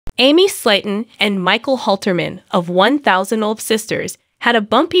Amy Slaton and Michael Halterman of 1000 Olf Sisters had a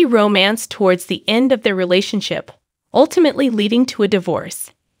bumpy romance towards the end of their relationship, ultimately leading to a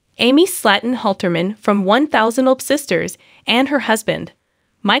divorce. Amy Slaton Halterman from 1000 Olf Sisters and her husband,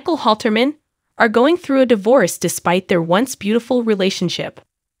 Michael Halterman, are going through a divorce despite their once beautiful relationship.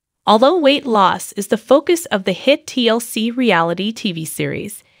 Although weight loss is the focus of the hit TLC reality TV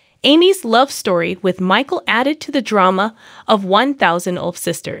series, Amy's love story with Michael added to the drama of 1000 Olf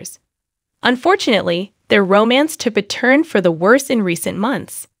Sisters. Unfortunately, their romance took a turn for the worse in recent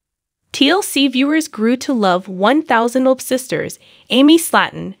months. TLC viewers grew to love 1000 Olf Sisters, Amy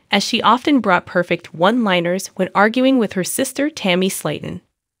Slaton, as she often brought perfect one-liners when arguing with her sister Tammy Slaton.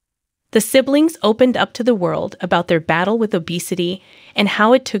 The siblings opened up to the world about their battle with obesity and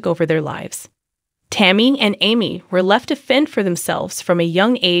how it took over their lives. Tammy and Amy were left to fend for themselves from a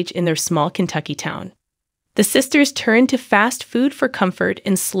young age in their small Kentucky town. The sisters turned to fast food for comfort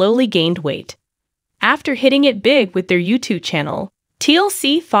and slowly gained weight. After hitting it big with their YouTube channel,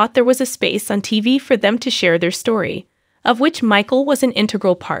 TLC thought there was a space on TV for them to share their story, of which Michael was an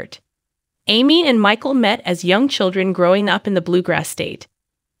integral part. Amy and Michael met as young children growing up in the bluegrass state.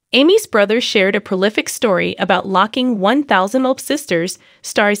 Amy's brother shared a prolific story about locking 1000 Olf Sisters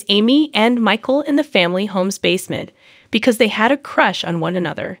stars Amy and Michael in the family home's basement because they had a crush on one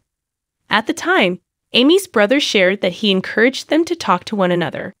another. At the time, Amy's brother shared that he encouraged them to talk to one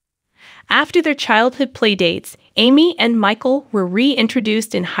another. After their childhood playdates, Amy and Michael were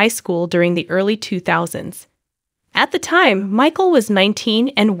reintroduced in high school during the early 2000s. At the time, Michael was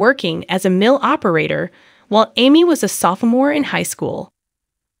 19 and working as a mill operator, while Amy was a sophomore in high school.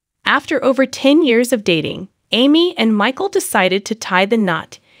 After over 10 years of dating, Amy and Michael decided to tie the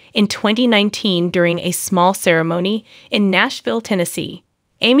knot in 2019 during a small ceremony in Nashville, Tennessee.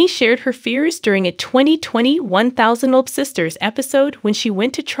 Amy shared her fears during a 2020 1000 Olf Sisters episode when she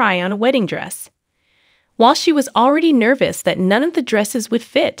went to try on a wedding dress. While she was already nervous that none of the dresses would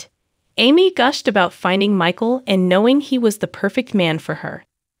fit, Amy gushed about finding Michael and knowing he was the perfect man for her.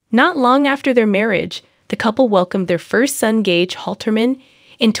 Not long after their marriage, the couple welcomed their first son, Gage Halterman,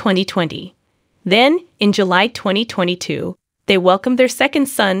 in 2020. Then, in July 2022, they welcomed their second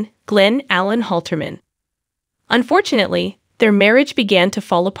son, Glenn Allen Halterman. Unfortunately, their marriage began to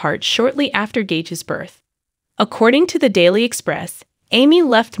fall apart shortly after Gage's birth. According to the Daily Express, Amy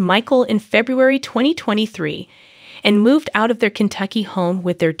left Michael in February 2023 and moved out of their Kentucky home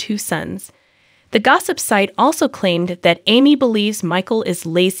with their two sons. The gossip site also claimed that Amy believes Michael is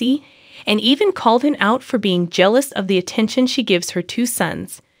lazy and even called him out for being jealous of the attention she gives her two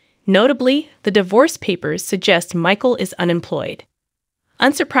sons. Notably, the divorce papers suggest Michael is unemployed.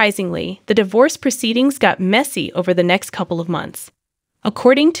 Unsurprisingly, the divorce proceedings got messy over the next couple of months.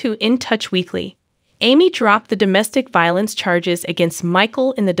 According to In Touch Weekly, Amy dropped the domestic violence charges against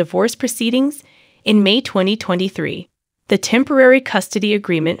Michael in the divorce proceedings in May 2023. The temporary custody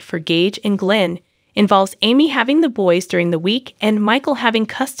agreement for Gage and Glenn involves Amy having the boys during the week and Michael having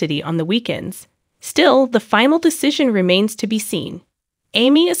custody on the weekends. Still, the final decision remains to be seen.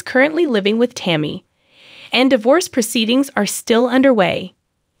 Amy is currently living with Tammy, and divorce proceedings are still underway.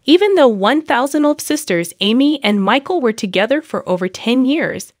 Even though 1000 Olf Sisters Amy and Michael were together for over 10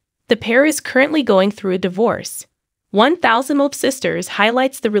 years, the pair is currently going through a divorce. 1000 Olf Sisters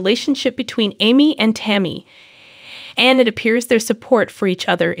highlights the relationship between Amy and Tammy, and it appears their support for each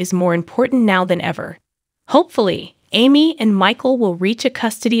other is more important now than ever. Hopefully, Amy and Michael will reach a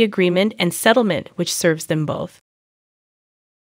custody agreement and settlement which serves them both.